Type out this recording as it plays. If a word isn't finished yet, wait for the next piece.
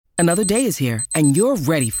Another day is here, and you're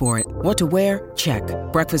ready for it. What to wear? Check.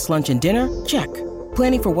 Breakfast, lunch, and dinner? Check.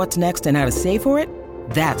 Planning for what's next and how to save for it?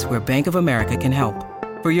 That's where Bank of America can help.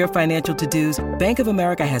 For your financial to-dos, Bank of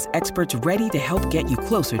America has experts ready to help get you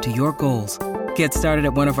closer to your goals. Get started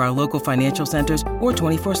at one of our local financial centers or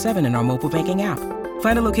 24/7 in our mobile banking app.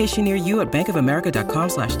 Find a location near you at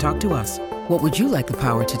bankofamerica.com/talktous. What would you like the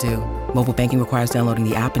power to do? Mobile banking requires downloading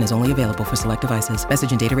the app and is only available for select devices.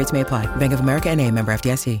 Message and data rates may apply. Bank of America N.A., member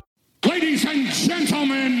FDIC. Ladies and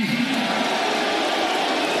gentlemen,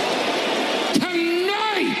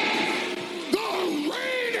 tonight, the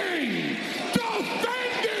reigning,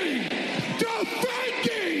 defending,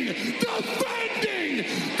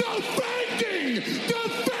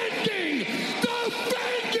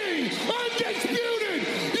 undisputed,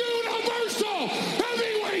 universal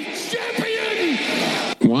heavyweight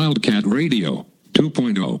champion, Wildcat Radio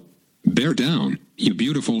 2.0. Bear down, you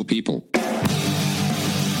beautiful people.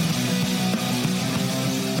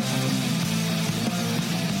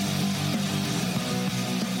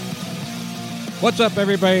 What's up,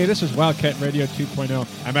 everybody? This is Wildcat Radio 2.0.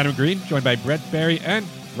 I'm Adam Green, joined by Brett Barry and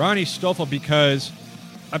Ronnie Stoffel, because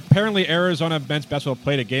apparently Arizona men's basketball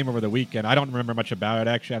played a game over the weekend. I don't remember much about it,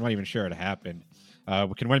 actually. I'm not even sure it happened.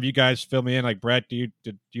 Can one of you guys fill me in? Like, Brett, do you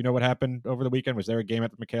know what happened over the weekend? Was there a game at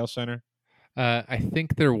the McHale Center? I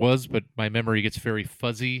think there was, but my memory gets very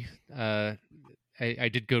fuzzy. I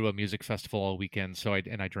did go to a music festival all weekend,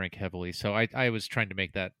 I drank heavily. So I was trying to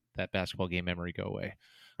make that basketball game memory go away.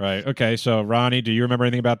 Right. Okay. So, Ronnie, do you remember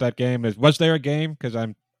anything about that game? Was there a game? Because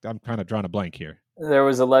I'm kind of drawing a blank here. There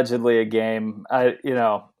was allegedly a game.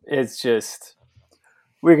 It's just,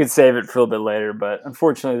 we could save it for a little bit later, but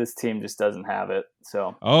unfortunately, this team just doesn't have it.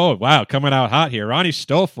 So. Oh wow, coming out hot here, Ronnie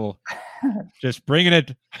Stoffel, just bringing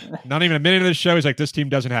it. Not even a minute of the show. He's like, this team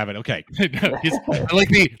doesn't have it. Okay. I like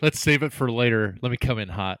let's save it for later. Let me come in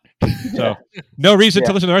hot. So, no reason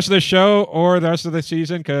to listen to the rest of the show or the rest of the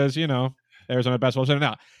season, because Arizona basketball center.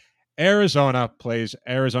 Now, Arizona plays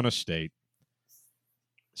Arizona State.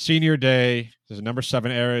 Senior day. This is number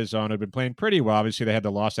 7 Arizona. Been playing pretty well. Obviously, they had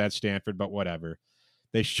the loss at Stanford, but whatever.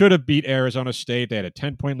 They should have beat Arizona State. They had a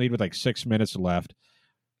 10-point lead with like 6 minutes left.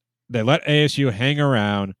 They let ASU hang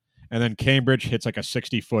around, and then Cambridge hits like a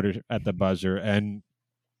 60-footer at the buzzer. And,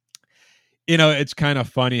 it's kind of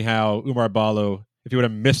funny how Umar Ballo, if he would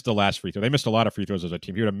have missed the last free throw, they missed a lot of free throws as a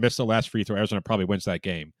team. If he would have missed the last free throw, Arizona probably wins that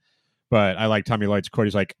game. But I like Tommy Lloyd's quote.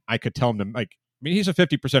 He's like, I could tell him to, he's a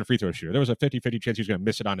 50% free throw shooter. There was a 50-50 chance he was going to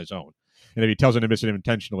miss it on his own. And if he tells him to miss it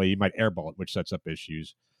intentionally, he might airball it, which sets up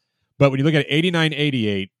issues. But when you look at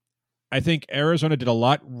 89-88, I think Arizona did a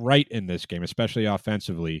lot right in this game, especially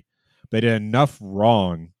offensively. They did enough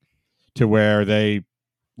wrong to where they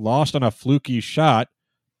lost on a fluky shot,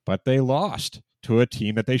 but they lost to a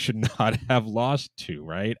team that they should not have lost to,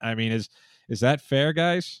 right? I mean, is that fair,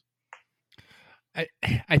 guys?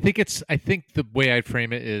 I think the way I'd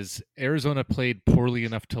frame it is Arizona played poorly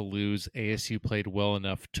enough to lose. ASU played well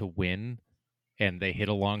enough to win, and they hit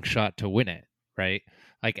a long shot to win it, right?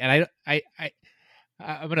 And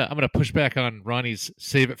I'm gonna push back on Ronnie's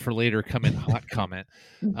save it for later, come in hot comment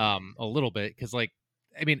a little bit, because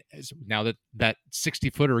now that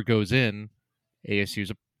 60-footer goes in,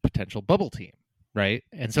 ASU's a potential bubble team. Right.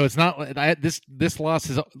 And so it's not this loss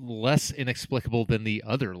is less inexplicable than the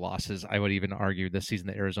other losses, I would even argue, this season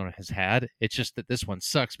that Arizona has had. It's just that this one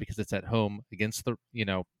sucks because it's at home against the,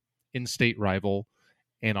 in-state rival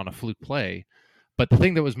and on a fluke play. But the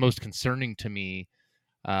thing that was most concerning to me,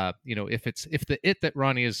 if the that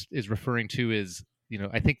Ronnie is referring to is,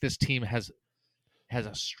 I think this team has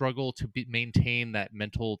a struggle to maintain that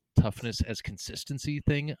mental toughness as consistency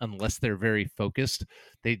thing unless they're very focused.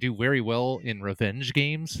 They do very well in revenge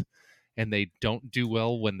games, and they don't do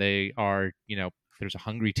well when they are, there's a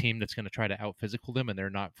hungry team that's going to try to out-physical them, and they're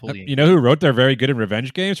not fully... You know who wrote they're very good in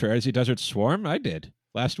revenge games for RZ Desert Swarm? I did,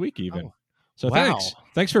 last week even. Oh, so wow.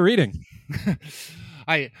 Thanks for reading.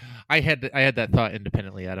 I had that thought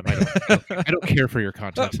independently, Adam. I don't care for your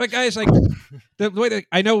content. But guys, the way that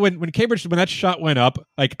I know when Cambridge, when that shot went up,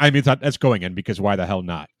 that's going in, because why the hell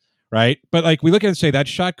not, right? But we look at it and say that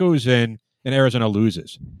shot goes in and Arizona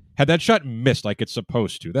loses. Had that shot missed like it's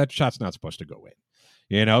supposed to, that shot's not supposed to go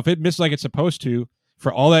in. If it missed like it's supposed to,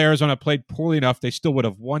 for all that Arizona played poorly enough, they still would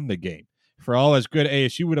have won the game. For all as good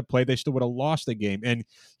ASU would have played, they still would have lost the game. And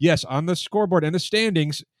yes, on the scoreboard and the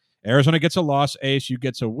standings, Arizona gets a loss, ASU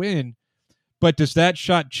gets a win. But does that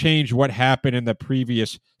shot change what happened in the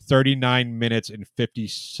previous 39 minutes and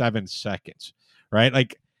 57 seconds,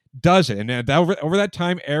 right? Does it? And over that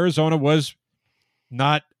time, Arizona was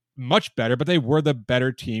not much better, but they were the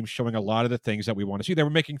better team, showing a lot of the things that we want to see. They were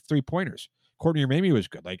making 3-pointers Courtney Ramey was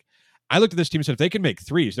good. Like, I looked at this team and said, if they can make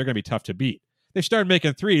threes, they're going to be tough to beat. They started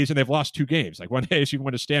making threes and they've lost 2 games. Like one ASU,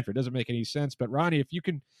 one to Stanford. It doesn't make any sense. But Ronnie, if you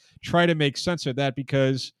can try to make sense of that,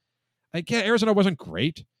 because Arizona wasn't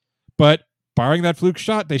great, but barring that fluke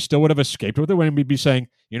shot, they still would have escaped with it when we'd be saying,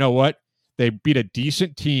 you know what? They beat a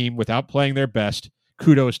decent team without playing their best.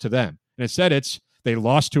 Kudos to them. And instead they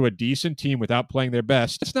lost to a decent team without playing their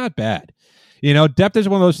best. It's not bad. Depth is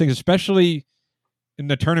one of those things, especially in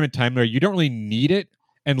the tournament time where you don't really need it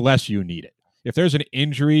unless you need it. If there's an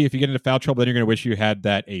injury, if you get into foul trouble, then you're going to wish you had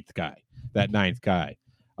that 8th guy, that 9th guy.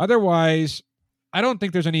 Otherwise, I don't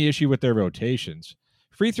think there's any issue with their rotations.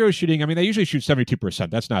 Free throw shooting, they usually shoot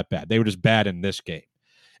 72%. That's not bad. They were just bad in this game.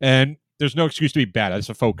 And there's no excuse to be bad. That's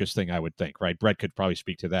a focus thing, I would think, right? Brett could probably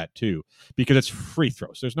speak to that too, because it's free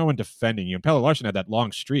throws. There's no one defending you. And Pelle Larsson had that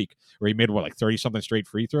long streak where he made, 30-something straight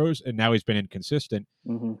free throws, and now he's been inconsistent.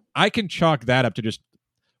 Mm-hmm. I can chalk that up to just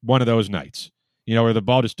one of those nights, where the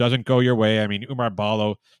ball just doesn't go your way. Umar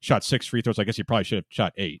Ballo shot 6 free throws. I guess he probably should have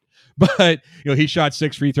shot 8. But, he shot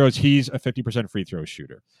 6 free throws. He's a 50% free throw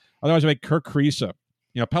shooter. Otherwise, Kirk Kriisa.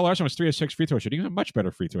 Pelle Larsson was 3 of 6 free throw shooting. He was a much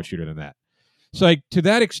better free throw shooter than that. So, to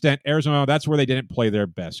that extent, Arizona, that's where they didn't play their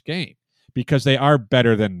best game because they are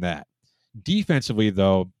better than that. Defensively,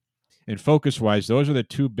 though, and focus-wise, those are the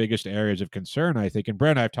 2 biggest areas of concern, I think. And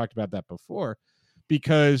Brett and I have talked about that before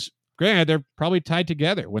because, granted, they're probably tied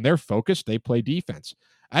together. When they're focused, they play defense.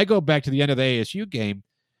 I go back to the end of the ASU game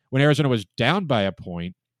when Arizona was down by a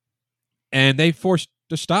point, and they forced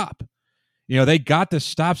the stop. They got the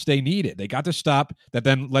stops they needed. They got the stop that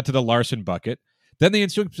then led to the Larsson bucket. Then the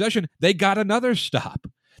ensuing possession, they got another stop.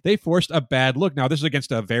 They forced a bad look. Now, this is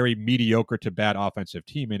against a very mediocre to bad offensive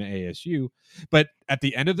team in ASU. But at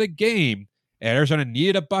the end of the game, Arizona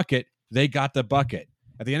needed a bucket. They got the bucket.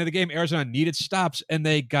 At the end of the game, Arizona needed stops, and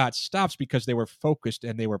they got stops because they were focused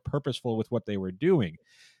and they were purposeful with what they were doing.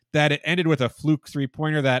 That it ended with a fluke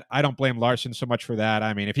 3-pointer that I don't blame Larsson so much for that.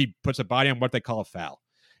 If he puts a body on what they call a foul,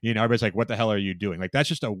 everybody's like, what the hell are you doing? Like, that's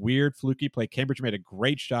just a weird, fluky play. Cambridge made a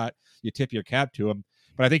great shot. You tip your cap to him.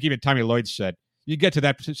 But I think even Tommy Lloyd said, you get to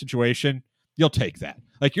that situation, you'll take that.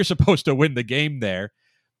 Like, you're supposed to win the game there.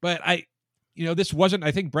 But this wasn't,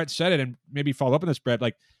 I think Brett said it, and maybe follow up on this, Brett,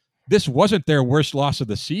 like, this wasn't their worst loss of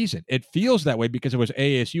the season. It feels that way because it was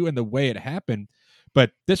ASU and the way it happened.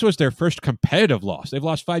 But this was their first competitive loss. They've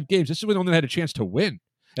lost 5 games. This is when they only had a chance to win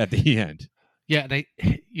at the end. Yeah, and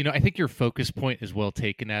I think your focus point is well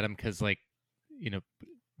taken, Adam, because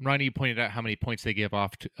Ronnie, you pointed out how many points they gave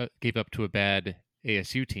up to a bad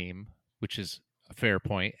ASU team, which is a fair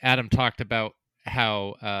point. Adam talked about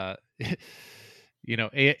how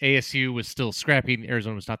ASU was still scrappy and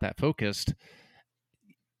Arizona was not that focused.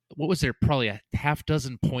 What was there? Probably a half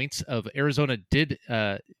dozen points of Arizona did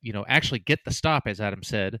actually get the stop, as Adam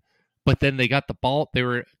said, but then they got the ball. They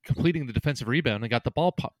were completing the defensive rebound and got the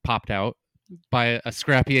ball popped out by a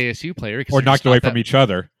scrappy ASU player. Or knocked away from each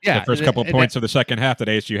other. Yeah. The first couple of points of the second half that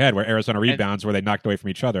ASU had where Arizona rebounds where they knocked away from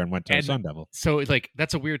each other and went to the Sun Devil. So,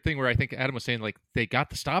 that's a weird thing where I think Adam was saying, they got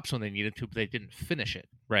the stops when they needed to, but they didn't finish it,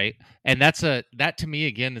 right? And that to me,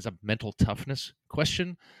 again, is a mental toughness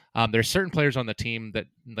question. There's certain players on the team that,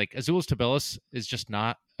 Azuolas Tubelis is just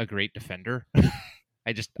not a great defender.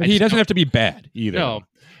 He doesn't have to be bad either. No.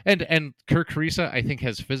 And Kirk Kriisa, I think,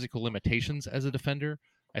 has physical limitations as a defender.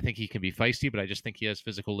 I think he can be feisty, but I just think he has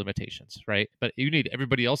physical limitations, right? But you need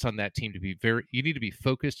everybody else on that team to be you need to be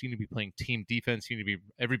focused. You need to be playing team defense. You need to be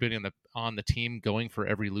everybody on the team going for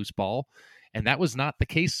every loose ball. And that was not the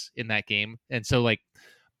case in that game. And so,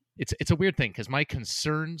 it's a weird thing because my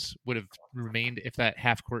concerns would have remained if that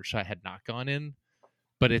half-court shot had not gone in.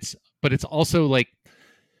 But it's also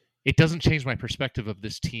it doesn't change my perspective of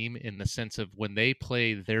this team in the sense of when they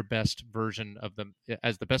play their best version of them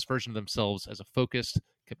as the best version of themselves as a focused,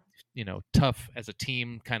 tough as a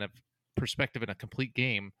team kind of perspective in a complete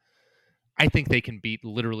game. I think they can beat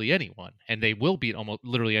literally anyone, and they will beat almost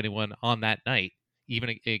literally anyone on that night,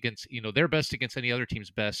 even against their best against any other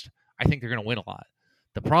team's best. I think they're going to win a lot.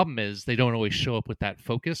 The problem is they don't always show up with that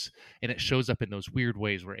focus, and it shows up in those weird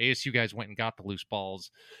ways where ASU guys went and got the loose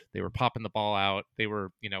balls. They were popping the ball out. They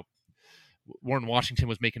were, Warren Washington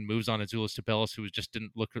was making moves on Azuolas Tubelis, who just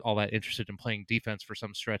didn't look all that interested in playing defense for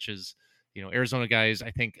some stretches. Arizona guys,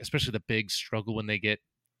 I think, especially the bigs, struggle when they get,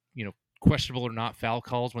 questionable or not foul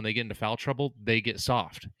calls. When they get into foul trouble, they get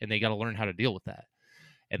soft, and they got to learn how to deal with that.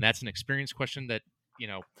 And that's an experience question that,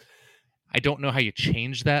 I don't know how you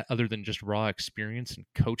change that other than just raw experience and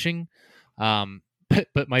coaching.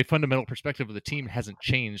 But my fundamental perspective of the team hasn't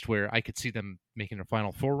changed, where I could see them making a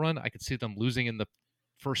Final Four run. I could see them losing in the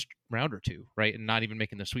first round or two, right? And not even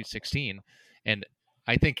making the Sweet 16. And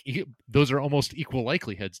I think those are almost equal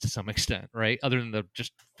likelihoods to some extent, right? Other than the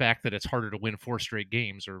just fact that it's harder to win 4 straight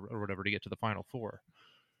games or whatever to get to the Final Four.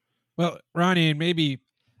 Well, Ronnie, maybe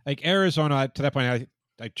like Arizona, to that point,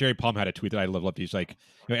 like Jerry Palm had a tweet that I loved. He's like,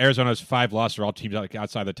 Arizona's 5 losses are all teams like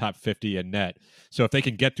outside the top 50 in net. So if they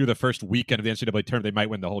can get through the first weekend of the NCAA tournament, they might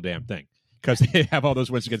win the whole damn thing because they have all those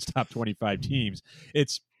wins against top 25 teams.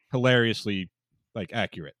 It's hilariously like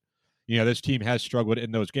accurate. This team has struggled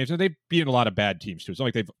in those games, and they've beaten a lot of bad teams too. It's not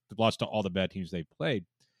like they've lost to all the bad teams they've played.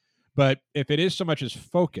 But if it is so much as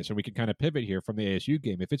focus, and we can kind of pivot here from the ASU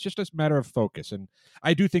game, if it's just a matter of focus, and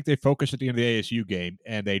I do think they focused at the end of the ASU game,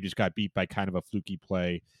 and they just got beat by kind of a fluky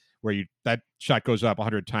play where that shot goes up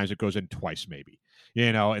 100 times, it goes in twice maybe,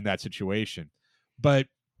 in that situation. But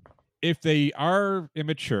if they are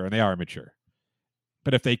immature, and they are immature,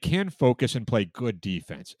 but if they can focus and play good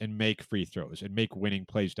defense and make free throws and make winning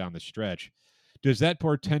plays down the stretch, does that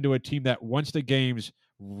portend to a team that once the games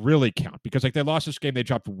really count? Because like they lost this game, they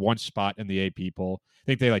dropped 1 spot in the AP poll. I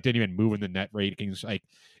think they didn't even move in the net rankings. Like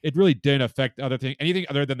it really didn't affect anything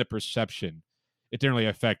other than the perception. It didn't really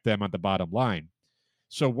affect them on the bottom line.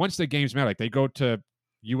 So once the games matter, like they go to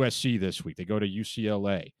USC this week, they go to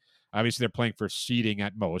UCLA. Obviously, they're playing for seeding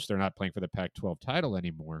at most. They're not playing for the Pac-12 title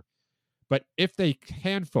anymore. But if they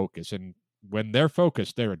can focus, and when they're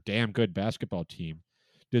focused, they're a damn good basketball team.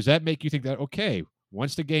 Does that make you think that, okay,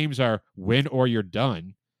 once the games are win or you're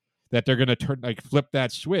done, that they're going to flip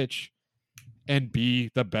that switch and be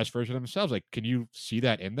the best version of themselves? Like, can you see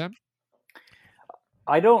that in them?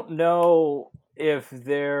 I don't know if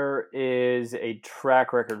there is a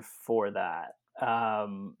track record for that. I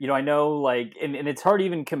know and it's hard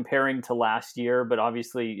even comparing to last year, but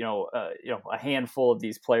obviously, a handful of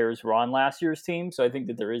these players were on last year's team. So I think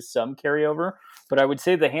that there is some carryover, but I would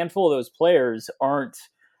say the handful of those players aren't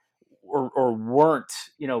or weren't,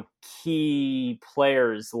 key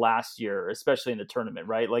players last year, especially in the tournament,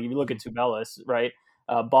 right? Like if you look at Tubelis, right?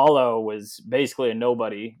 Ballo was basically a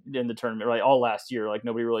nobody in the tournament, right? All last year, like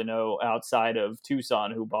nobody really know outside of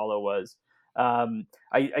Tucson who Ballo was. I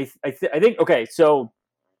think okay. So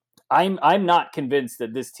I'm not convinced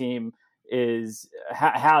that this team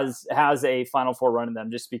has a Final Four run in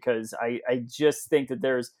them, just because I just think that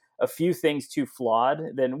there's a few things too flawed.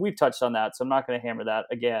 Then we've touched on that, so I'm not going to hammer that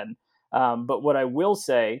again. But what I will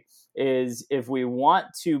say is, if we want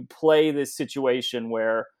to play this situation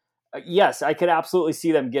where, yes, I could absolutely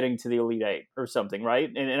see them getting to the Elite Eight or something, right?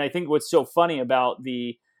 And I think what's so funny about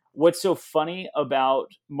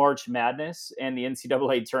March Madness and the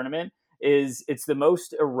NCAA tournament is it's the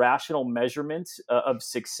most irrational measurement of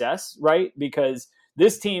success, right? Because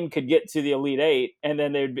this team could get to the Elite Eight, and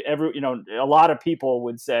then a lot of people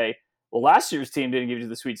would say, well, last year's team didn't get to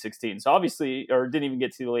the Sweet 16, so obviously, or didn't even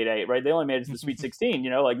get to the Elite Eight, right? They only made it to the Sweet 16,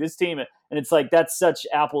 like this team, and it's like that's such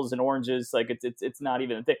apples and oranges, like it's not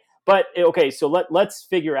even a thing. But okay, so let's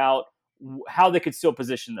figure out how they could still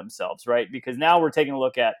position themselves, right? Because now we're taking a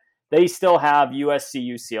look at, they still have USC,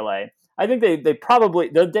 UCLA. I think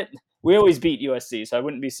we always beat USC, so I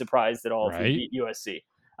wouldn't be surprised at all if we beat USC.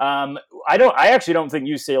 I actually don't think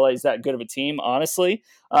UCLA is that good of a team, honestly.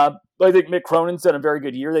 I think Mick Cronin's done a very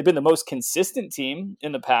good year. They've been the most consistent team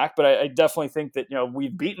in the pack, but I definitely think that,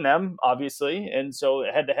 we've beaten them, obviously. And so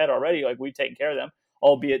head to head already, we've taken care of them,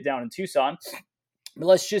 albeit down in Tucson. But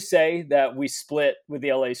let's just say that we split with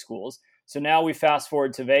the LA schools. So now we fast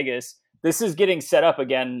forward to Vegas. This is getting set up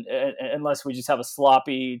again, unless we just have a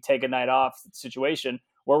sloppy take a night off situation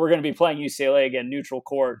where we're going to be playing UCLA again, neutral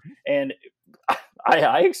court. And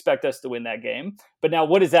I expect us to win that game. But now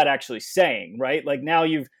what is that actually saying, right? Like now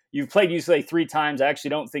you've played UCLA 3 times. I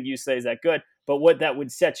actually don't think UCLA is that good. But what that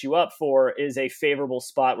would set you up for is a favorable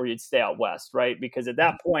spot where you'd stay out west, right? Because at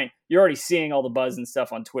that point, you're already seeing all the buzz and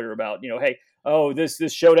stuff on Twitter about, hey,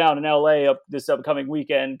 this showdown in LA this upcoming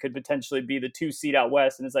weekend could potentially be the 2 seed out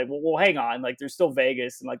west. And it's like, well, hang on. Like there's still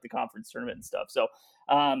Vegas and like the conference tournament and stuff. So,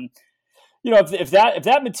 if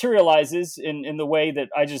that materializes in the way that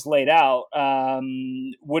I just laid out,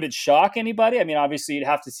 would it shock anybody? I mean, obviously you'd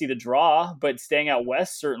have to see the draw, but staying out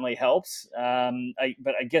west certainly helps.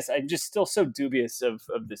 But I guess I'm just still so dubious of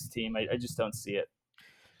this team. I just don't see it.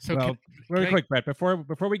 So really quick, Brett, before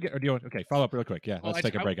we get, or do you want, okay, follow up real quick. Yeah, let's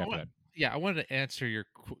take a break after that. Yeah, I wanted to answer your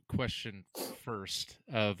question first.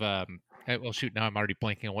 Now I'm already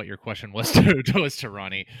blanking on what your question was to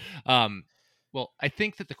Ronnie. Well, I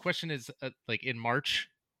think that the question is in March,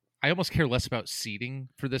 I almost care less about seeding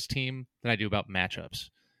for this team than I do about matchups.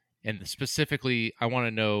 And specifically, I want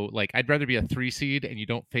to know, I'd rather be a 3 seed and you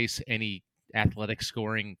don't face any athletic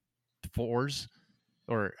scoring 4s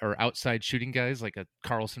or outside shooting guys like a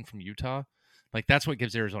Carlson from Utah Like that's what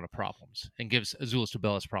gives Arizona problems and gives Azuolas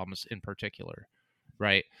Tubelis problems in particular,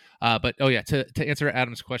 right? But to answer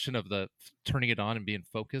Adam's question of the turning it on and being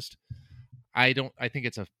focused, I think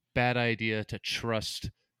it's a bad idea to trust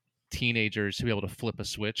teenagers to be able to flip a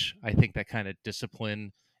switch. I think that kind of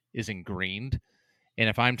discipline is ingrained. And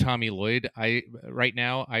if I'm Tommy Lloyd, right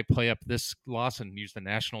now I play up this loss and use the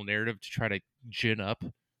national narrative to try to gin up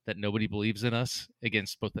that nobody believes in us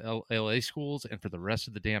against both the LA schools and for the rest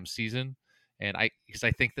of the damn season. And because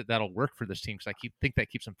I think that that'll work for this team, because think that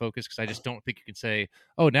keeps them focused. Because I just don't think you can say,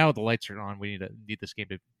 "Oh, now the lights are on. We need this game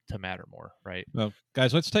to matter more." Right? Well,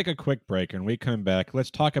 guys, let's take a quick break, and we come back.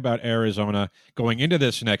 Let's talk about Arizona going into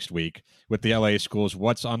this next week with the LA schools.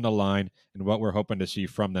 What's on the line, and what we're hoping to see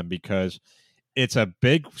from them, because it's a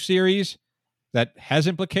big series that has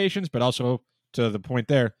implications, but also to the point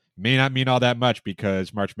there may not mean all that much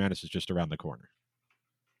because March Madness is just around the corner.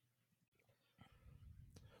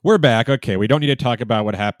 We're back. Okay, we don't need to talk about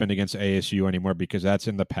what happened against ASU anymore because that's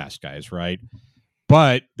in the past, guys, right?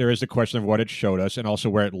 But there is the question of what it showed us and also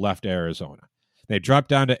where it left Arizona. They dropped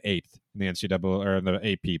down to 8th in the NCAA or in the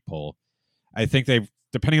AP poll. I think they've,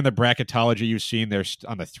 depending on the bracketology you've seen, they're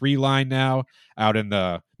on the 3 line now out in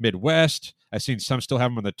the Midwest. I've seen some still have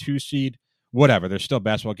them on the 2 seed. Whatever. There's still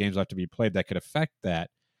basketball games left to be played that could affect that.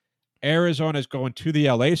 Arizona is going to the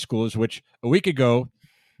LA schools, which a week ago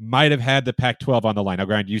might have had the Pac-12 on the line. Now,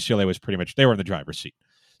 granted, UCLA was pretty much, they were in the driver's seat.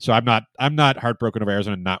 So I'm not heartbroken over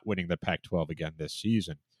Arizona not winning the Pac-12 again this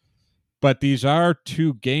season. But these are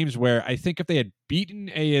 2 games where I think if they had beaten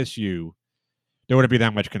ASU, there wouldn't be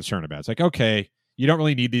that much concern about it. It's like, okay, you don't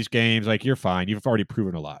really need these games. Like, you're fine. You've already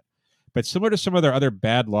proven a lot. But similar to some of their other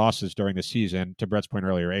bad losses during the season, to Brett's point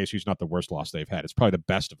earlier, ASU is not the worst loss they've had. It's probably the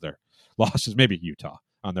best of their losses, maybe Utah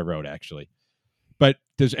on the road, actually. But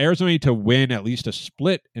does Arizona need to win at least a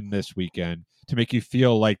split in this weekend to make you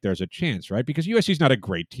feel like there's a chance, right? Because USC's not a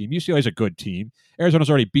great team. UCLA is a good team. Arizona's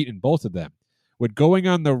already beaten both of them. Would going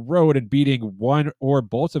on the road and beating one or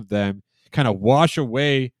both of them kind of wash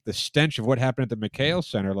away the stench of what happened at the McHale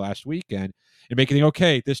Center last weekend and make you think,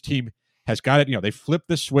 okay, this team has got it. You know, they flipped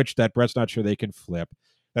the switch that Brett's not sure they can flip,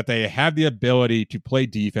 that they have the ability to play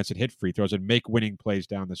defense and hit free throws and make winning plays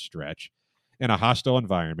down the stretch in a hostile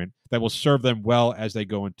environment that will serve them well as they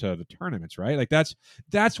go into the tournaments, right? Like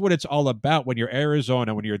that's what it's all about when you're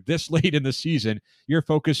Arizona, when you're this late in the season, you're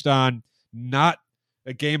focused on not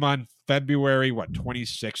a game on February,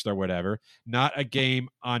 26th or whatever, not a game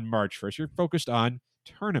on March 1st. You're focused on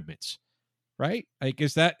tournaments, right? Like,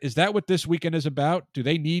 is that what this weekend is about? Do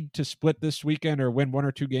they need to split this weekend or win 1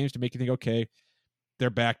 or 2 games to make you think, okay,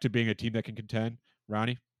 they're back to being a team that can contend?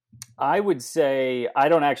 Ronnie? I would say I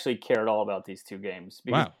don't actually care at all about these 2 games.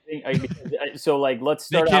 Because wow. So, like, let's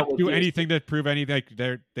start out. They can't do anything to prove anything.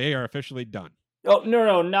 They are officially done. Oh,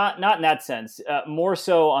 no, not in that sense. More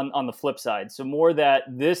so on the flip side. So more that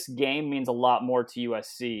this game means a lot more to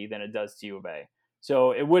USC than it does to U of A.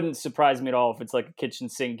 So it wouldn't surprise me at all if it's like a kitchen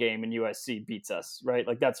sink game and USC beats us, right?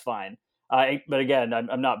 Like, that's fine. But again,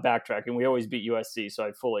 I'm not backtracking. We always beat USC, so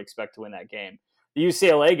I fully expect to win that game. The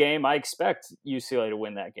UCLA game, I expect UCLA to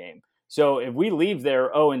win that game. So if we leave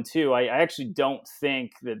there 0-2, I actually don't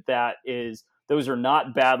think that is, those are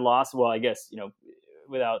not bad losses. Well, I guess,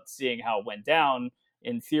 without seeing how it went down,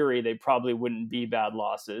 in theory, they probably wouldn't be bad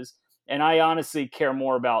losses. And I honestly care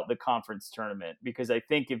more about the conference tournament, because I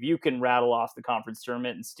think if you can rattle off the conference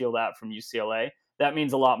tournament and steal that from UCLA, that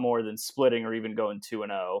means a lot more than splitting or even going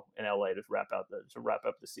 2-0 in LA to wrap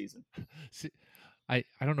up the season. See, I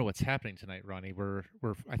don't know what's happening tonight, Ronnie.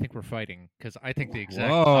 I think we're fighting, because I think the exact.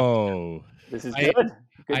 Whoa, this is good.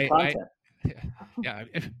 Good content. Yeah,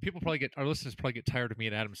 our listeners probably get tired of me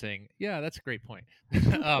and Adam saying, "Yeah, that's a great point."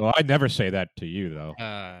 Well, I never say that to you, though.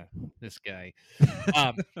 This guy.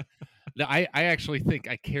 I actually think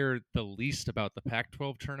I care the least about the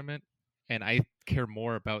Pac-12 tournament, and I care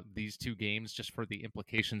more about these 2 games just for the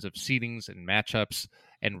implications of seedings and matchups.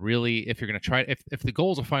 And really, if you're going to try, if the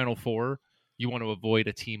goal is a Final Four, you want to avoid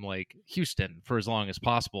a team like Houston for as long as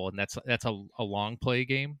possible, and that's a long play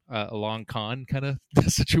game, a long con kind of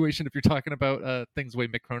situation if you're talking about things the way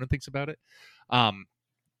Mick Cronin thinks about it.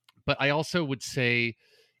 But I also would say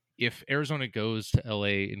if Arizona goes to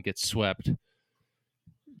LA and gets swept,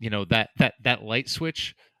 that light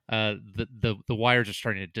switch, the wires are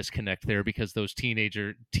starting to disconnect there, because those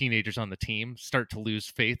teenagers on the team start to lose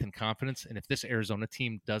faith and confidence. And if this Arizona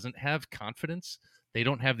team doesn't have confidence, they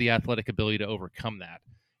don't have the athletic ability to overcome that.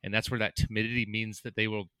 And that's where that timidity means that they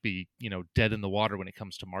will be, dead in the water when it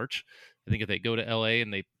comes to March. I think if they go to LA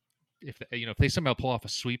and if they somehow pull off a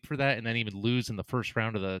sweep for that and then even lose in the first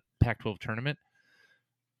round of the Pac-12 tournament,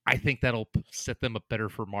 I think that'll set them up better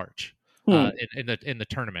for March. in the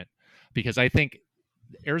tournament, because I think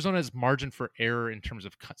Arizona's margin for error in terms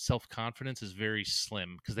of self-confidence is very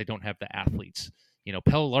slim because they don't have the athletes.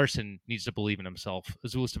 Pelle Larsson needs to believe in himself.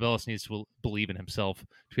 Azuolas Tubelis needs to believe in himself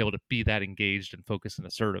to be able to be that engaged and focused and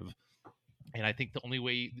assertive. And I think the only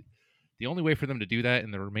way for them to do that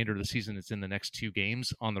in the remainder of the season is in the next 2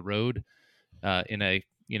 games on the road, in a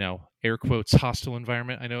air quotes hostile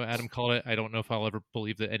environment. I know Adam called it. I don't know if I'll ever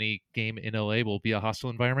believe that any game in LA will be a hostile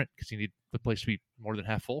environment because you need the place to be more than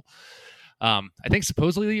half full. I think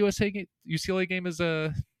supposedly the UCLA game is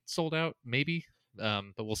sold out, maybe, but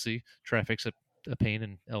we'll see. Traffic's a pain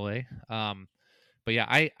in LA. But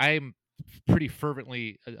yeah, I'm pretty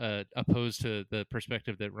fervently opposed to the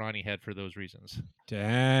perspective that Ronnie had for those reasons.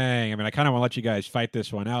 Dang. I mean, I kind of want to let you guys fight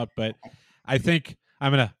this one out, but I think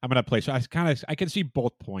I'm gonna play. So I can see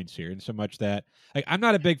both points here, in so much that I'm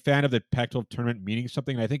not a big fan of the Pac-12 tournament meaning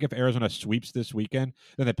something. And I think if Arizona sweeps this weekend,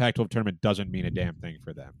 then the Pac-12 tournament doesn't mean a damn thing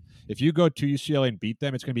for them. If you go to UCLA and beat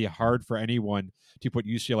them, it's going to be hard for anyone to put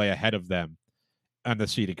UCLA ahead of them on the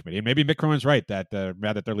seeding committee. And maybe Mick Cronin's right that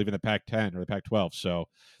that they're leaving the Pac-10 or the Pac-12, so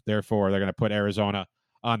therefore they're going to put Arizona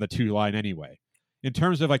on the 2 line anyway. In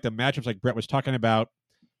terms of like the matchups, like Brett was talking about,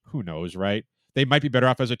 who knows, right? They might be better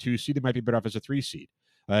off as a 2 seed. They might be better off as a 3 seed.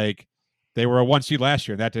 Like they were a 1 seed last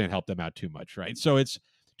year, and that didn't help them out too much, right? So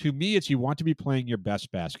to me, you want to be playing your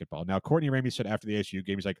best basketball. Now, Courtney Ramey said after the ASU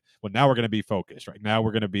game, he's like, well, now we're going to be focused, right? Now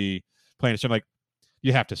we're going to be playing. So I'm like,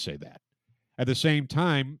 you have to say that. At the same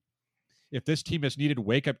time, if this team has needed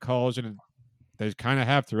wake-up calls, and they kind of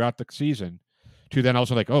have throughout the season, to then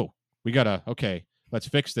also like, oh, we got to, okay, let's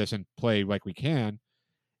fix this and play like we can.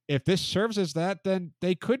 If this serves as that, then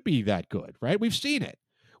they could be that good, right? We've seen it.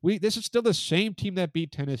 This is still the same team that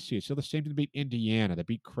beat Tennessee. It's still the same team that beat Indiana, that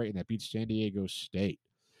beat Creighton, that beat San Diego State,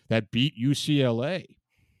 that beat UCLA.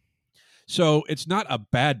 So it's not a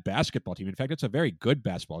bad basketball team. In fact, it's a very good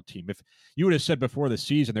basketball team. If you would have said before the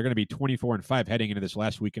season they're going to be 24-5 heading into this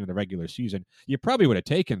last weekend of the regular season, you probably would have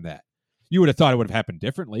taken that. You would have thought it would have happened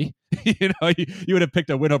differently. You would have picked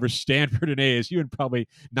a win over Stanford and ASU and probably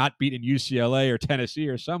not beaten UCLA or Tennessee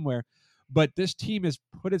or somewhere. But this team has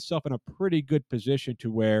put itself in a pretty good position to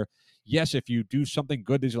where, yes, if you do something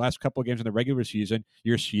good these last couple of games in the regular season,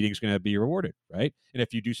 your seeding is going to be rewarded, right? And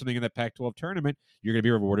if you do something in the Pac-12 tournament, you're going to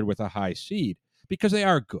be rewarded with a high seed because they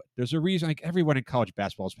are good. There's a reason, like everyone in college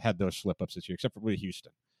basketball has had those slip-ups this year, except for really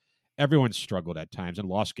Houston. Everyone's struggled at times and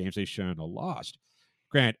lost games they shouldn't have lost.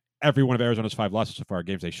 Grant, every one of Arizona's 5 losses so far are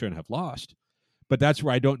games they shouldn't have lost. But that's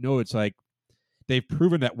where I don't know. It's like they've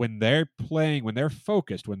proven that when they're playing, when they're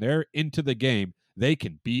focused, when they're into the game, they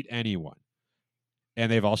can beat anyone.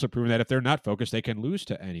 And they've also proven that if they're not focused, they can lose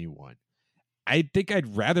to anyone. I think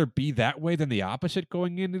I'd rather be that way than the opposite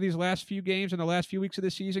going into these last few games in the last few weeks of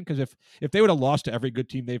the season. Because if they would have lost to every good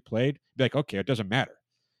team they've played, be like, okay, it doesn't matter,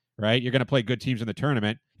 right? You're going to play good teams in the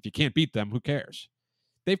tournament. If you can't beat them, who cares?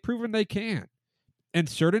 They've proven they can. And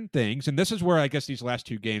certain things, and this is where I guess these last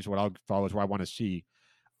 2 games, what I'll follow is where I want to see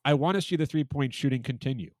the 3-point shooting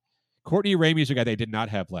continue. Courtney Ramey is a guy they did not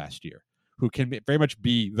have last year, who can very much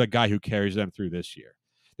be the guy who carries them through this year.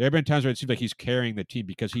 There have been times where it seems like he's carrying the team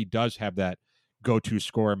because he does have that go-to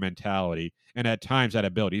scorer mentality, and at times that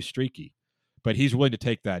ability is streaky. But he's willing to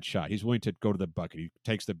take that shot. He's willing to go to the bucket. He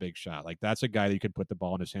takes the big shot. Like that's a guy that you could put the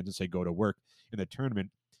ball in his hands and say, go to work in the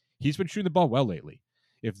tournament. He's been shooting the ball well lately.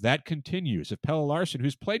 If that continues, if Pelle Larsson,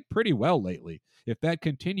 who's played pretty well lately, if that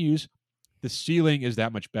continues, the ceiling is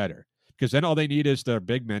that much better. Because then all they need is their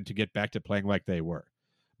big men to get back to playing like they were,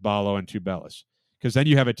 Ballo and Tubelis. Because then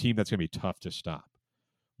you have a team that's going to be tough to stop.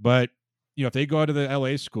 But, if they go to the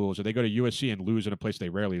LA schools or they go to USC and lose in a place they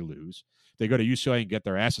rarely lose, they go to UCLA and get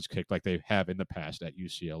their asses kicked like they have in the past at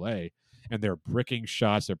UCLA, and they're bricking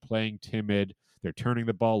shots, they're playing timid, they're turning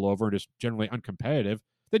the ball over and just generally uncompetitive,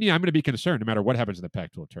 then I'm going to be concerned no matter what happens in the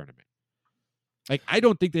Pac-12 tournament. Like, I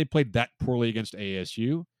don't think they played that poorly against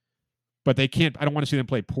ASU, but I don't want to see them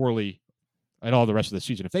play poorly at all the rest of the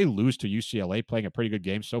season. If they lose to UCLA playing a pretty good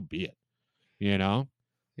game, so be it.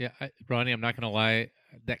 Yeah, Ronnie, I'm not going to lie.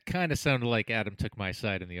 That kind of sounded like Adam took my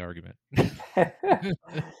side in the argument.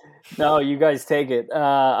 No, you guys take it.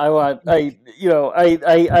 I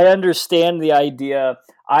understand the idea.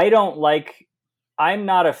 I'm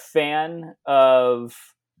not a fan of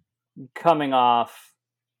coming off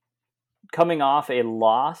a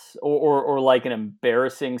loss or like an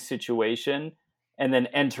embarrassing situation and then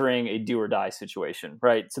entering a do or die situation,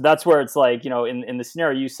 right? So that's where it's like, in the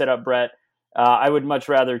scenario you set up, Brett, I would much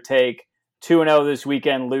rather take 2-0 this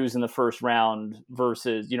weekend, lose in the first round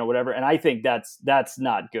versus, whatever. And I think that's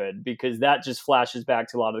not good because that just flashes back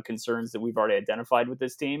to a lot of the concerns that we've already identified with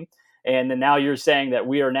this team. And then now you're saying that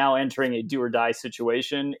we are now entering a do or die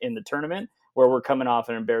situation in the tournament where we're coming off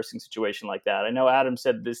an embarrassing situation like that. I know Adam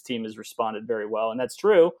said this team has responded very well, and that's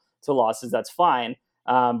true to losses. That's fine.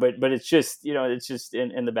 But it's just, it's just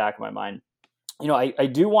in the back of my mind. I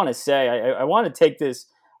do want to say, I want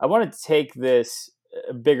to take this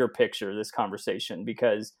bigger picture, this conversation,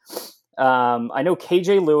 because I know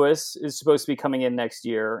KJ Lewis is supposed to be coming in next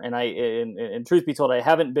year, and truth be told, I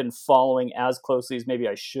haven't been following as closely as maybe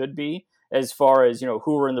I should be as far as who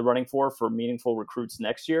we're in the running for meaningful recruits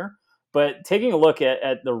next year. But taking a look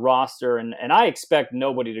at the roster, and I expect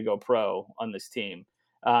nobody to go pro on this team.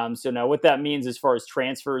 So now what that means as far as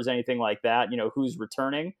transfers, anything like that, who's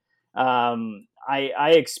returning.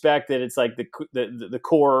 I expect that it's like the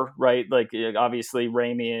core, right? Like obviously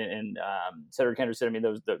Ramey and Cedric Henderson. I mean,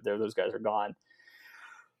 those guys are gone.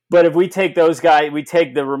 But if we take those guys, we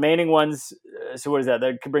take the remaining ones. So what is that?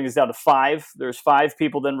 That could bring us down to 5. There's 5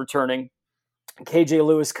 people then returning. KJ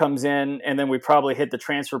Lewis comes in, and then we probably hit the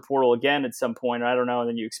transfer portal again at some point. I don't know. And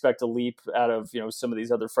then you expect a leap out of some of these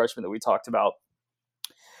other freshmen that we talked about.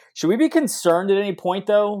 Should we be concerned at any point,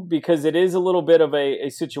 though? Because it is a little bit of a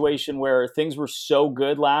situation where things were so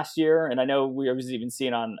good last year. And I know we was even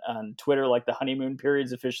seeing on Twitter, like the honeymoon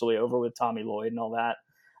period's officially over with Tommy Lloyd and all that,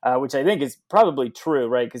 which I think is probably true,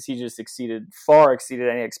 right? Because he just far exceeded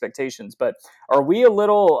any expectations. But are we a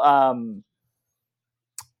little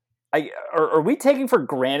are we taking for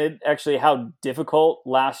granted actually how difficult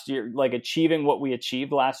last year, like achieving what we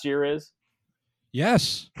achieved last year is?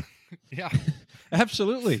 Yes. Yeah.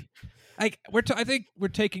 Absolutely. I think we're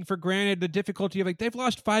taking for granted the difficulty of they've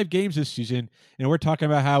lost 5 games this season, and we're talking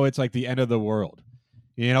about how it's like the end of the world.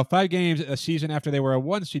 5 games a season after they were a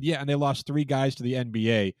 1 seed, and they lost 3 guys to the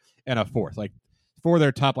NBA and a 4th. Like 4 of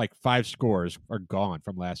their top 5 scorers are gone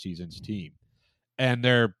from last season's team, and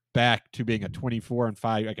they're back to being a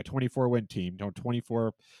 24-5, like a 24-win team.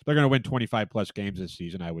 24. They're going to win 25 plus games this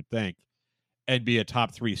season, I would think, and be a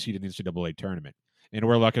top 3 seed in the NCAA tournament. And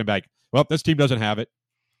we're looking back, well, this team doesn't have it.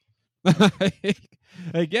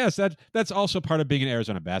 I guess that's also part of being an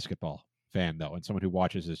Arizona basketball fan, though, and someone who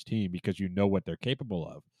watches this team because you know what they're capable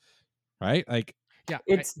of, right? Yeah,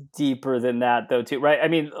 it's deeper than that, though, too, right? I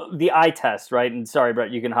mean, the eye test, right? And sorry,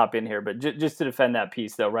 Brett, you can hop in here, but just to defend that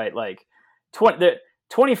piece, though, right?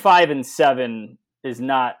 25-7 is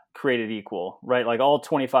not created equal, right? Like all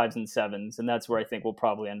 25s and 7s, and that's where I think we'll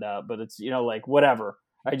probably end up. But it's whatever.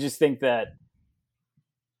 I just think that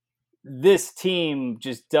this team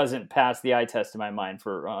just doesn't pass the eye test in my mind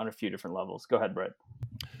on a few different levels. Go ahead, Brett.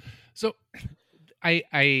 So I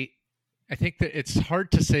think that it's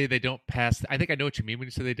hard to say they don't pass. I think I know what you mean when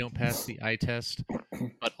you say they don't pass the eye test,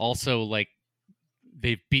 but also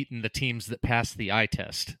they've beaten the teams that pass the eye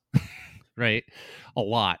test, right? A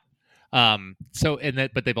lot. But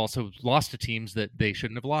they've also lost to teams that they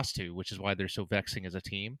shouldn't have lost to, which is why they're so vexing as a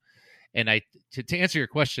team. And to answer your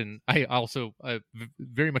question, I also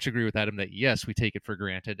very much agree with Adam that yes, we take it for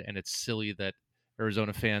granted, and it's silly that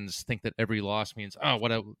Arizona fans think that every loss means, oh,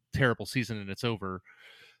 what a terrible season and it's over.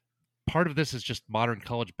 Part of this is just modern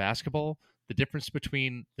college basketball. The difference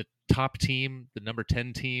between the top team, the number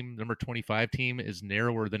 10 team, number 25 team is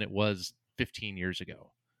narrower than it was 15 years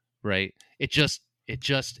ago, right? It just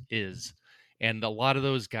is. And a lot of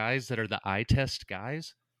those guys that are the eye test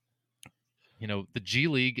guys, the G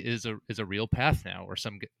League is a real path now, or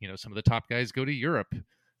some of the top guys go to Europe,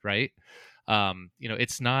 right?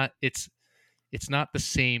 It's not the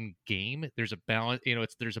same game. There's a balance,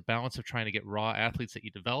 there's a balance of trying to get raw athletes that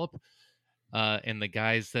you develop, and the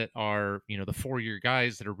guys that are, the 4-year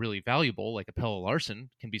guys that are really valuable, like a Pelle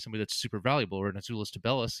Larsson can be somebody that's super valuable, or an Azuolas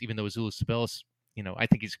Tubelis, even though Azuolas Tubelis, I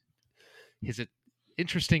think he's an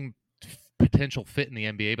interesting potential fit in the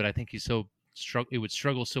NBA, but I think he's it would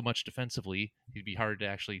struggle so much defensively. He'd be hard to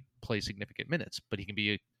actually play significant minutes, but he can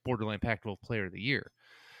be a borderline Pac-12 player of the year.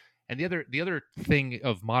 And the other thing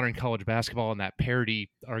of modern college basketball and that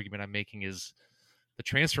parity argument I'm making is the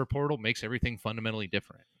transfer portal makes everything fundamentally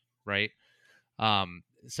different, right?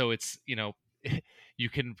 So it's, you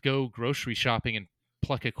can go grocery shopping and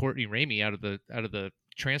pluck a Courtney Ramey out of the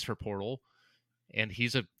transfer portal, and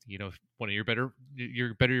he's one of your better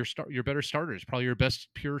starters, probably your best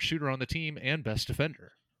pure shooter on the team and best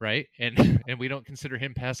defender, right? And we don't consider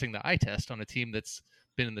him passing the eye test on a team that's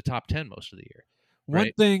been in the top 10 most of the year.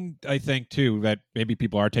 Right? One thing I think too that maybe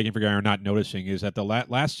people are taking for granted or not noticing is that the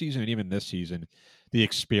last season and even this season, the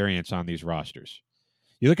experience on these rosters.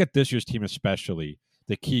 You look at this year's team, especially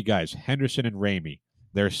the key guys, Henderson and Ramey,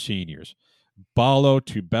 they're seniors. Ballo,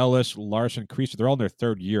 Tubelis, Larson, Kriisa, they're all in their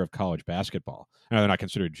 3rd year of college basketball. Now, they're not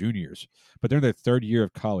considered juniors, but they're in their 3rd year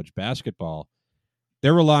of college basketball.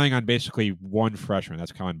 they're relying on basically one freshman.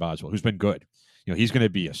 That's Colin Boswell, who's been good. He's going to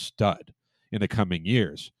be a stud in the coming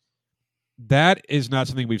years. That is not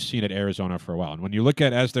something we've seen at Arizona for a while. And when you look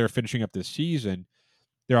at as they're finishing up this season,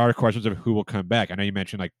 there are questions of who will come back. I know you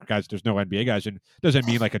mentioned like guys, there's no NBA guys, and doesn't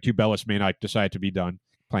mean like a Tubelis may not decide to be done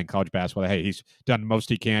playing college basketball. Hey, he's done most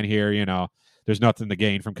he can here. There's nothing to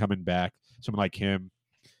gain from coming back. Someone like him,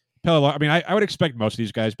 I mean, I would expect most of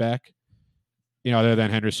these guys back. Other than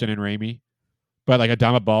Henderson and Ramey. But like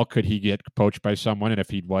Adama Ball, could he get poached by someone? And if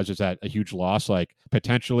he was, is that a huge loss? Like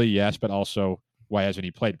potentially, yes, but also why hasn't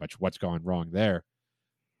he played much? What's gone wrong there?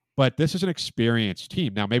 But this is an experienced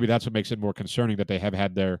team. Now, maybe that's what makes it more concerning that they have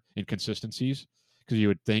had their inconsistencies, because you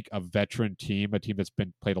would think a veteran team, a team that's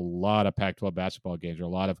been played a lot of Pac-12 basketball games or a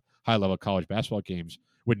lot of high-level college basketball games,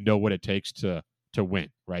 would know what it takes to win,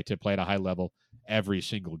 right? To play at a high level every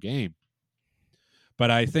single game.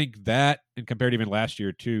 But I think that, and compared to even last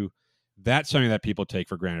year too, that's something that people take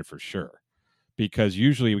for granted for sure. Because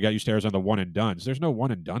usually we got used to Arizona one and dones. There's no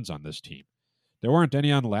one and dones on this team. There weren't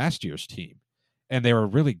any on last year's team. And they were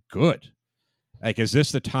really good. Like, is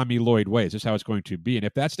this the Tommy Lloyd way? Is this how it's going to be? And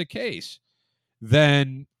if that's the case,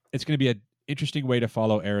 then it's going to be an interesting way to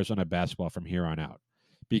follow Arizona basketball from here on out,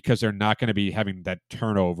 because they're not going to be having that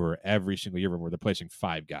turnover every single year where they're placing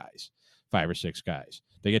 5 or 6 guys.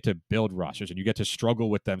 They get to build rosters, and you get to struggle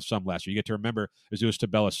with them some last year. You get to remember Azuolas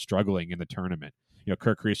Tubelis struggling in the tournament.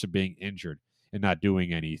 Kirk Kriisa being injured and not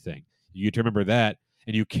doing anything. You get to remember that,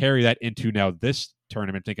 and you carry that into now this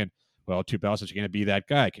tournament thinking, well, Tubelis is going to be that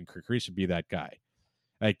guy. Can Kirk Kriisa be that guy?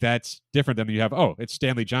 Like, that's different than you have, it's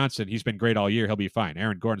Stanley Johnson. He's been great all year. He'll be fine.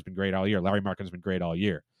 Aaron Gordon's been great all year. Larry Markin's been great all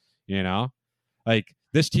year. Like,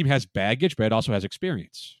 this team has baggage, but it also has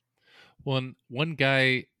experience. One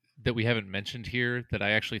guy that we haven't mentioned here that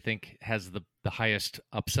I actually think has the highest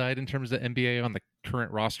upside in terms of the NBA on the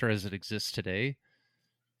current roster as it exists today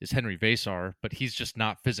is Henry Vesar, but he's just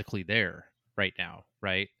not physically there right now,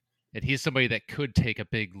 right? And he's somebody that could take a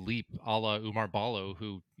big leap, a la Umar Ballo,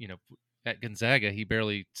 who, at Gonzaga, he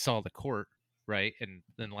barely saw the court, right? And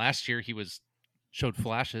then last year he showed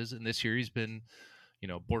flashes, and this year he's been,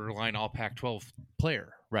 borderline all Pac-12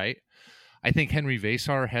 player, right? I think Henry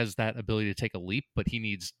Vesar has that ability to take a leap, but he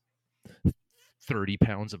needs 30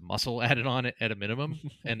 pounds of muscle added on it at a minimum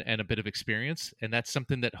and a bit of experience. And that's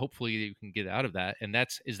something that hopefully you can get out of that. And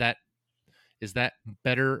is that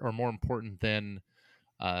better or more important than,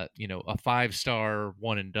 a 5-star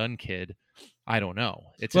one and done kid? I don't know.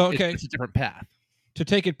 It's a different path. To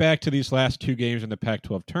take it back to these last 2 games in the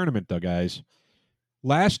Pac-12 tournament, though, guys,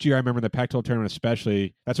 last year, I remember in the Pac-12 tournament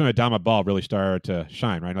especially, that's when Adama Ball really started to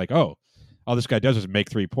shine, right? Like, all this guy does is make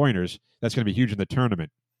 3-pointers. That's going to be huge in the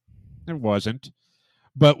tournament. It wasn't.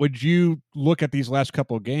 But would you look at these last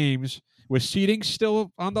couple of games with seeding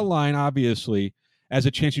still on the line, obviously, as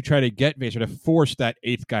a chance to try to get Vesar to force that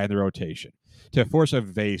 8th guy in the rotation, to force a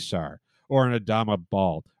Vesar or an Adama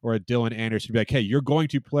Ball or a Dylan Anderson to be like, hey, you're going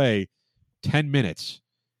to play 10 minutes,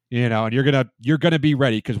 and you're gonna be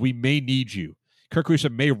ready because we may need you. Kirk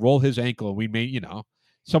Kriisa may roll his ankle, and we may,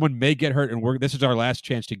 someone may get hurt, and this is our last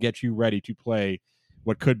chance to get you ready to play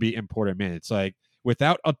what could be important minutes. Like,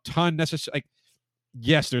 without a ton necessarily, like,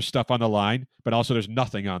 yes, there's stuff on the line, but also there's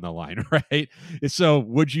nothing on the line, right? So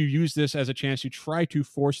would you use this as a chance to try to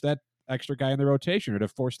force that extra guy in the rotation or to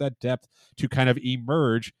force that depth to kind of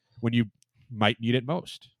emerge when you might need it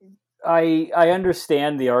most? I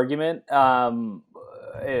understand the argument and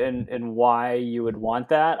why you would want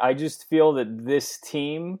that. I just feel that this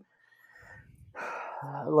team,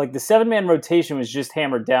 like the 7-man rotation was just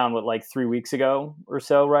hammered down like 3 weeks ago or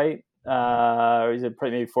so, right? Or is it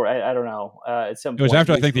maybe 4? I don't know. At some point, it was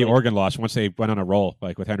after I think the Oregon loss. Once they went on a roll,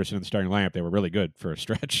 like with Henderson in the starting lineup, they were really good for a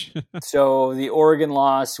stretch. So the Oregon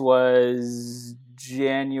loss was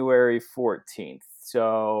January 14th.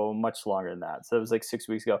 So much longer than that. So it was like 6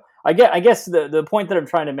 weeks ago. I guess the point that I'm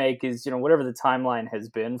trying to make is, whatever the timeline has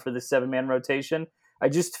been for the 7-man rotation, I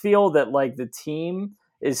just feel that like the team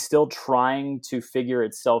is still trying to figure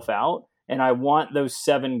itself out. And I want those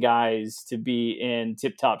 7 guys to be in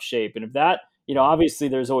tip-top shape. And if that, obviously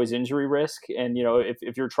there's always injury risk. And,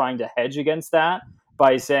 if you're trying to hedge against that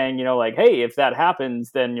by saying, like, hey, if that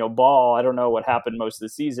happens, then, Ball, I don't know what happened most of the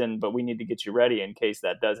season, but we need to get you ready in case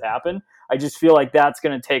that does happen. I just feel like that's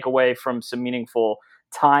going to take away from some meaningful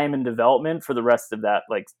time and development for the rest of that,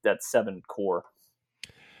 like that 7 core.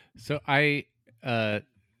 So I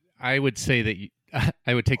would say that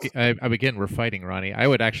I would take. Again, we're fighting, Ronnie. I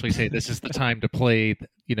would actually say this is the time to play,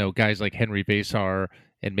 guys like Henry Vesar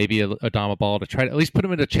and maybe Adama Ball to try to at least put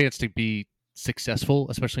them in a chance to be successful,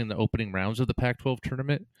 especially in the opening rounds of the Pac-12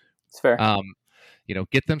 tournament. It's fair.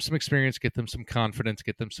 Get them some experience, get them some confidence,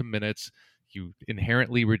 get them some minutes. You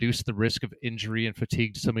inherently reduce the risk of injury and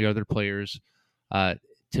fatigue to some of the other players.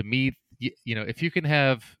 To me, if you can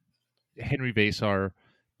have Henry Vasar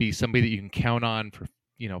be somebody that you can count on for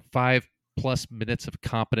 5+ minutes of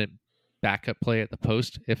competent backup play at the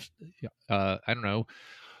post, if I don't know,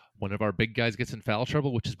 one of our big guys gets in foul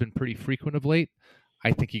trouble, which has been pretty frequent of late,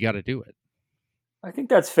 I think you got to do it. I think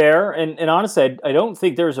that's fair, and honestly, I don't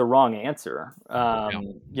think there's a wrong answer. I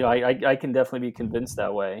can definitely be convinced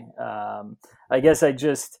that way. I guess I'm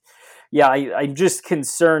just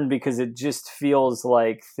concerned because it just feels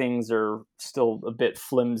like things are still a bit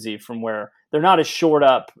flimsy from where they're not as shored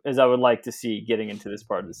up as I would like to see getting into this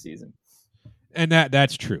part of the season. And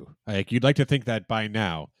that's true. Like, you'd like to think that by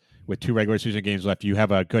now, with 2 regular season games left, you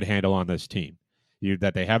have a good handle on this team.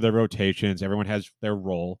 That they have their rotations, everyone has their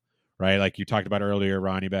role. Right, like you talked about earlier,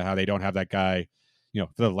 Ronnie, about how they don't have that guy, for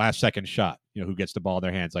the last second shot, who gets the ball in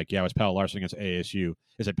their hands. Like, it was Pelle Larsson against ASU.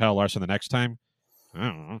 Is it Pelle Larsson the next time? I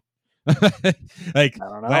don't know. I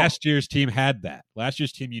don't know. Last year's team had that. Last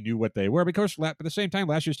year's team, you knew what they were. Because at the same time,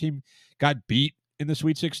 last year's team got beat in the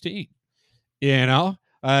Sweet 16.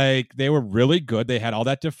 They were really good. They had all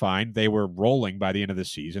that defined. They were rolling by the end of the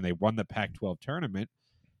season. They won the Pac-12 tournament,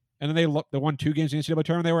 and then they won 2 games in the NCAA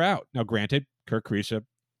tournament. They were out. Now, granted, Kirk Kriisa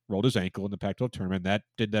rolled his ankle in the Pac-12 tournament. That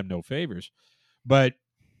did them no favors. But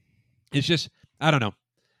it's just, I don't know.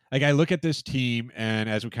 Like, I look at this team, and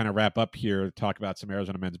as we kind of wrap up here, talk about some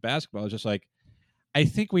Arizona men's basketball, it's just like, I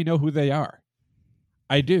think we know who they are.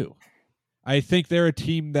 I do. I think they're a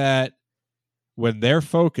team that, when they're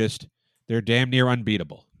focused, they're damn near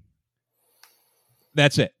unbeatable.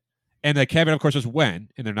 That's it. And the caveat, of course, is when,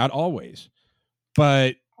 and they're not always.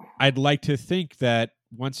 But I'd like to think that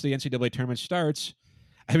once the NCAA tournament starts,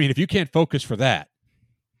 I mean, if you can't focus for that,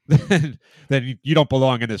 then you don't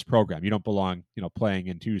belong in this program. You don't belong, playing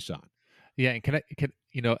in Tucson. Yeah,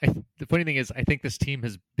 and the funny thing is, I think this team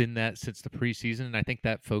has been that since the preseason, and I think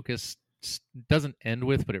that focus doesn't end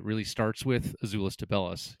with, but it really starts with Azuolas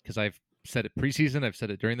Tubelis. Because I've said it preseason, I've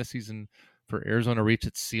said it during the season. For Arizona to reach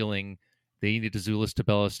its ceiling, they need Azuolas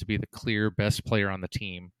Tubelis to be the clear best player on the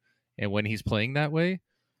team, and when he's playing that way,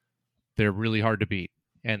 they're really hard to beat.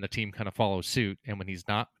 And the team kind of follows suit. And when he's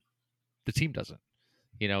not, the team doesn't.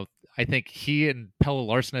 I think he and Pelle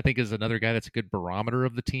Larsson, I think, is another guy that's a good barometer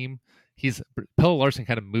of the team. Pelle Larsson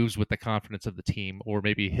kind of moves with the confidence of the team, or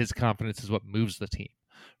maybe his confidence is what moves the team,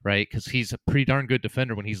 right? Because he's a pretty darn good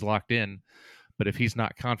defender when he's locked in. But if he's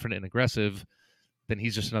not confident and aggressive, then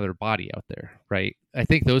he's just another body out there, right? I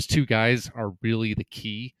think those 2 guys are really the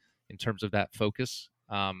key in terms of that focus.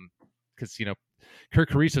 Because,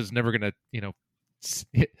 Kirk Kriisa is never going to,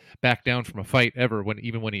 back down from a fight ever,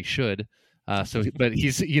 even when he should. But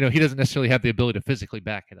he's, he doesn't necessarily have the ability to physically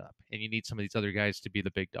back it up, and you need some of these other guys to be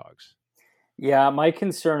the big dogs. Yeah, my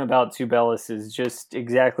concern about Tubelis is just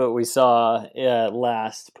exactly what we saw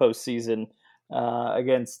last postseason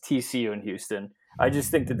against TCU in Houston. I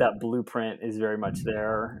just think that blueprint is very much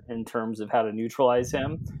there in terms of how to neutralize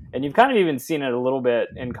him. And you've kind of even seen it a little bit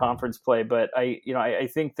in conference play. But I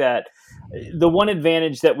think that the one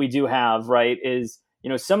advantage that we do have, right, is,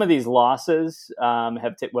 some of these losses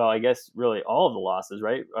I guess really all of the losses,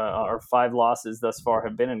 right, our 5 losses thus far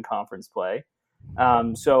have been in conference play.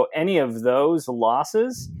 So any of those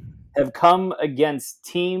losses have come against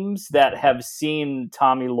teams that have seen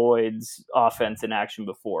Tommy Lloyd's offense in action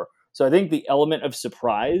before. So I think the element of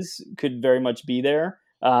surprise could very much be there.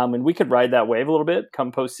 And we could ride that wave a little bit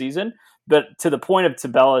come postseason. But to the point of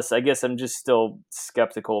Tubelis, I guess I'm just still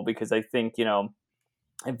skeptical because I think,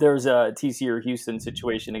 if there's a TC or Houston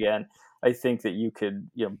situation again, I think that you could,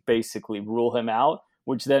 basically rule him out,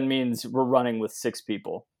 which then means we're running with 6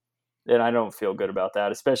 people. And I don't feel good about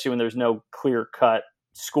that, especially when there's no clear-cut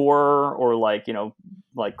scorer or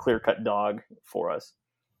clear-cut dog for us.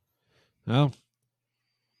 Well,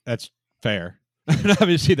 that's fair.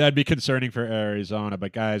 Obviously, that'd be concerning for Arizona.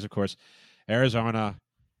 But guys, of course, Arizona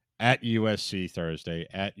at USC Thursday,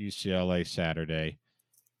 at UCLA Saturday.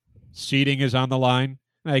 Seeding is on the line.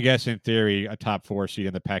 I guess in theory, a top 4 seed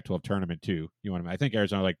in the Pac-12 tournament too. I think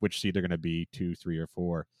Arizona, which seed they're going to be, 2, 3, or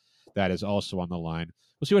 4. That is also on the line.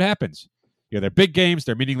 We'll see what happens. They're big games.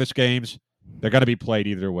 They're meaningless games. They're going to be played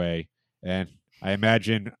either way. And I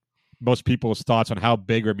imagine most people's thoughts on how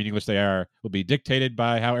big or meaningless they are will be dictated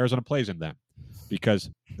by how Arizona plays in them,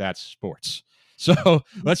 because that's sports. So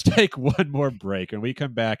let's take one more break. When we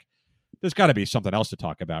come back, there's got to be something else to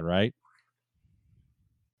talk about, right?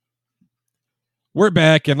 We're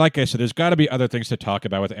back, and like I said, there's got to be other things to talk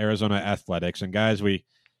about with Arizona athletics. And guys,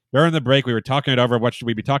 during the break, we were talking it over. What should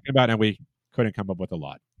we be talking about? And we couldn't come up with a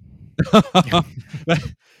lot.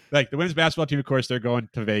 Like the women's basketball team, of course, they're going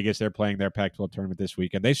to Vegas. They're playing their Pac-12 tournament this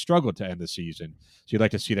week, and they struggled to end the season. So you'd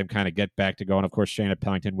like to see them kind of get back to going. Of course, Shayna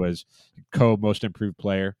Pellington was co-most improved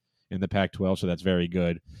player in the Pac-12, so that's very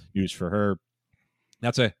good news for her.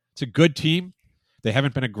 It's a good team. They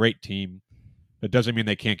haven't been a great team. That doesn't mean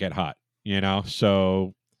they can't get hot,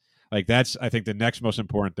 So, like that's I think the next most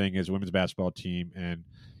important thing is women's basketball team, and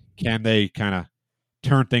can they kind of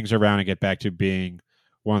turn things around and get back to being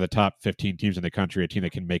one of the top 15 teams in the country, a team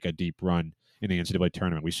that can make a deep run in the NCAA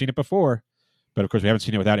tournament. We've seen it before, but of course we haven't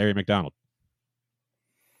seen it without Aari McDonald.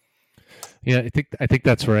 Yeah, I think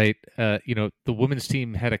that's right. The women's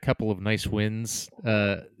team had a couple of nice wins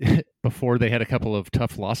before they had a couple of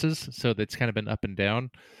tough losses, so that's kind of been up and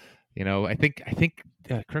down. I think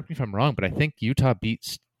correct me if I'm wrong, but I think Utah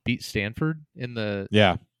beat Stanford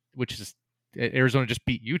which is Arizona just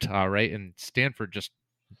beat Utah, right? And Stanford just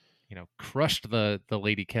crushed the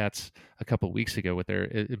Lady Cats a couple of weeks ago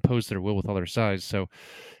imposed their will with all their size. So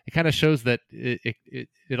it kind of shows that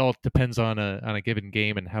it all depends on a given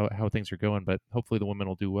game and how things are going. But hopefully the women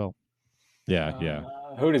will do well. Yeah.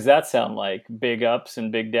 Who does that sound like? Big ups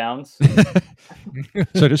and big downs.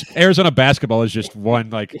 So just Arizona basketball is just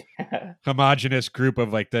one homogenous group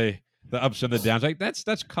of like the ups and the downs. Like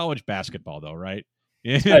that's college basketball though, right?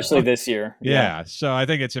 Especially this year. Yeah. So I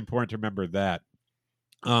think it's important to remember that.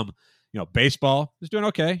 Baseball is doing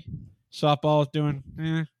okay. Softball is doing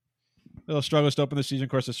a little struggles to open the season. Of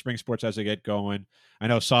course, the spring sports as they get going. I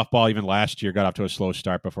know softball even last year got off to a slow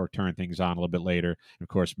start before turning things on a little bit later. And of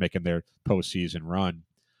course, making their postseason run.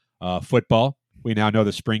 Football, we now know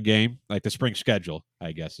the spring game, like the spring schedule,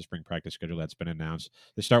 I guess, the spring practice schedule that's been announced.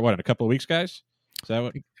 They start in a couple of weeks, guys? Is that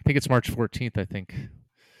what? I think it's March 14th, I think.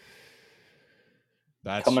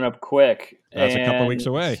 That's coming up quick. That's a couple of weeks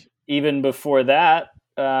away. Even before that,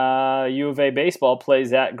 U of A baseball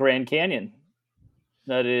plays at Grand Canyon.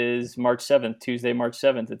 That is March 7th, Tuesday, March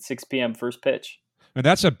 7th at 6 p.m. first pitch. And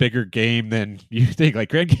that's a bigger game than you think. Like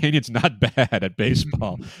Grand Canyon's not bad at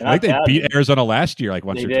baseball. I think they beat Arizona last year, like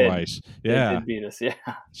once or twice. Yeah, they did beat us. Yeah.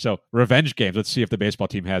 So revenge games. Let's see if the baseball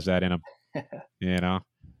team has that in them.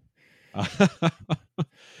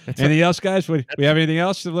 Anything else, guys? We have anything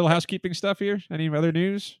else? A little housekeeping stuff here. Any other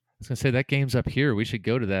news? I was going to say that game's up here. We should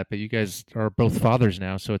go to that, but you guys are both fathers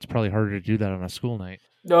now, so it's probably harder to do that on a school night.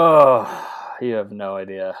 Oh, you have no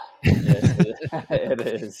idea. It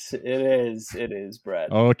is, Brett.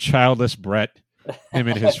 Oh, childless Brett. Him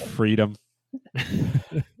and his freedom.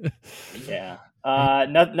 Yeah.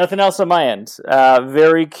 Nothing else on my end.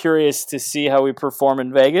 Very curious to see how we perform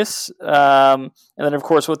in Vegas. And then, of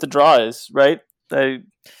course, what the draw is, right?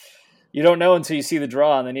 You don't know until you see the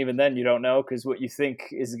draw, and then even then you don't know because what you think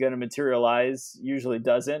is going to materialize usually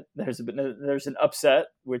doesn't. There's an upset,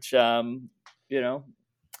 which either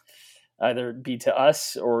be to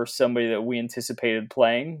us or somebody that we anticipated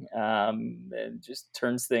playing, and just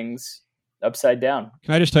turns things upside down.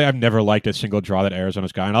 Can I just tell you, I've never liked a single draw that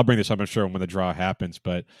Arizona's got, and I'll bring this up, I'm sure, when the draw happens,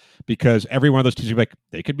 but because every one of those teams, like,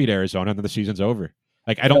 they could beat Arizona and then the season's over.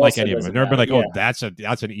 Like, I don't like any of them. I've never been like, that's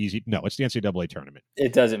an easy. No, it's the NCAA tournament.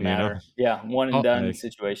 It doesn't matter. Yeah, one and done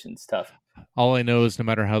situation's tough. All I know is no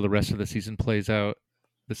matter how the rest of the season plays out,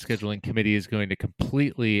 the scheduling committee is going to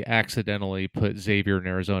completely accidentally put Xavier and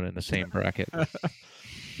Arizona in the same bracket.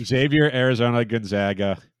 Xavier, Arizona,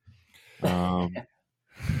 Gonzaga. I'm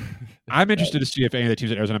interested to see if any of the teams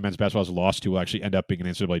that Arizona men's basketball has lost to will actually end up being in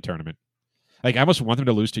the NCAA tournament. Like, I almost want them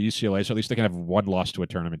to lose to UCLA, so at least they can have one loss to a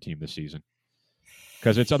tournament team this season.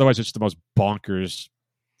 Because otherwise it's the most bonkers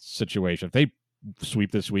situation. If they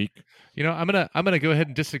sweep this week, I'm gonna go ahead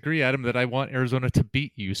and disagree, Adam, that I want Arizona to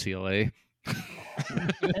beat UCLA.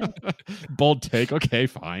 Bold take. Okay,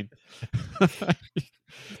 fine.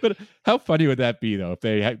 But how funny would that be, though, if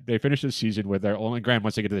they finish the season with their only grand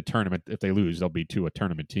once they get to the tournament? If they lose, they'll be to a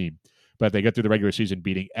tournament team. But if they get through the regular season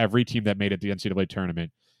beating every team that made it to the NCAA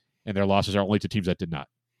tournament, and their losses are only to teams that did not.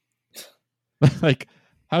 Like,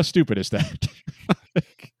 how stupid is that?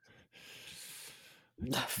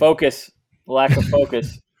 Focus. Lack of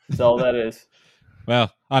focus. That's all that is.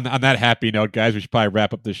 Well, on that happy note, guys, we should probably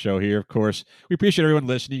wrap up the show here. Of course, we appreciate everyone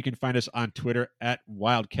listening. You can find us on Twitter at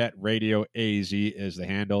Wildcat Radio AZ is the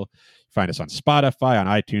handle. Find us on Spotify, on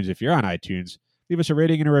iTunes. If you're on iTunes, leave us a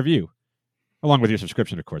rating and a review, along with your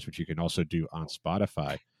subscription, of course, which you can also do on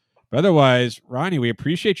Spotify. But otherwise, Ronnie, we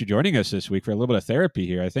appreciate you joining us this week for a little bit of therapy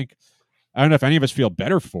here. I don't know if any of us feel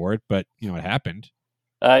better for it, but, it happened.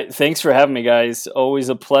 Thanks for having me, guys. Always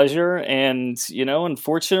a pleasure. And,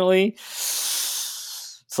 unfortunately,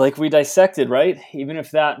 It's like we dissected, right? Even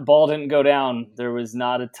if that ball didn't go down, there was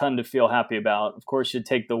not a ton to feel happy about. Of course, you'd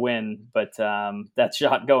take the win, but that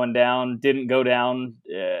shot going down didn't go down.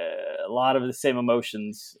 A lot of the same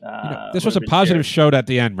emotions. This was a positive showed at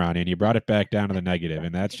the end, Ronnie, and you brought it back down to the negative,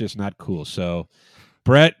 and that's just not cool. So,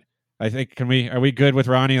 Brett, I think are we good with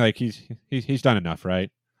Ronnie? Like he's done enough, right?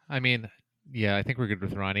 I mean, yeah, I think we're good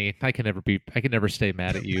with Ronnie. I can never stay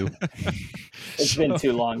mad at you. It's been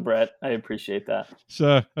too long, Brett. I appreciate that.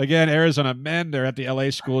 So again, Arizona men, they're at the LA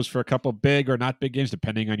schools for a couple big or not big games,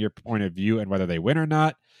 depending on your point of view and whether they win or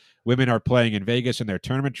not. Women are playing in Vegas in their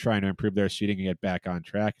tournament, trying to improve their seeding and get back on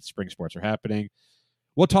track. Spring sports are happening.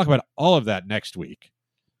 We'll talk about all of that next week.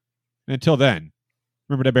 And until then,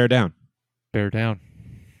 remember to bear down. Bear down.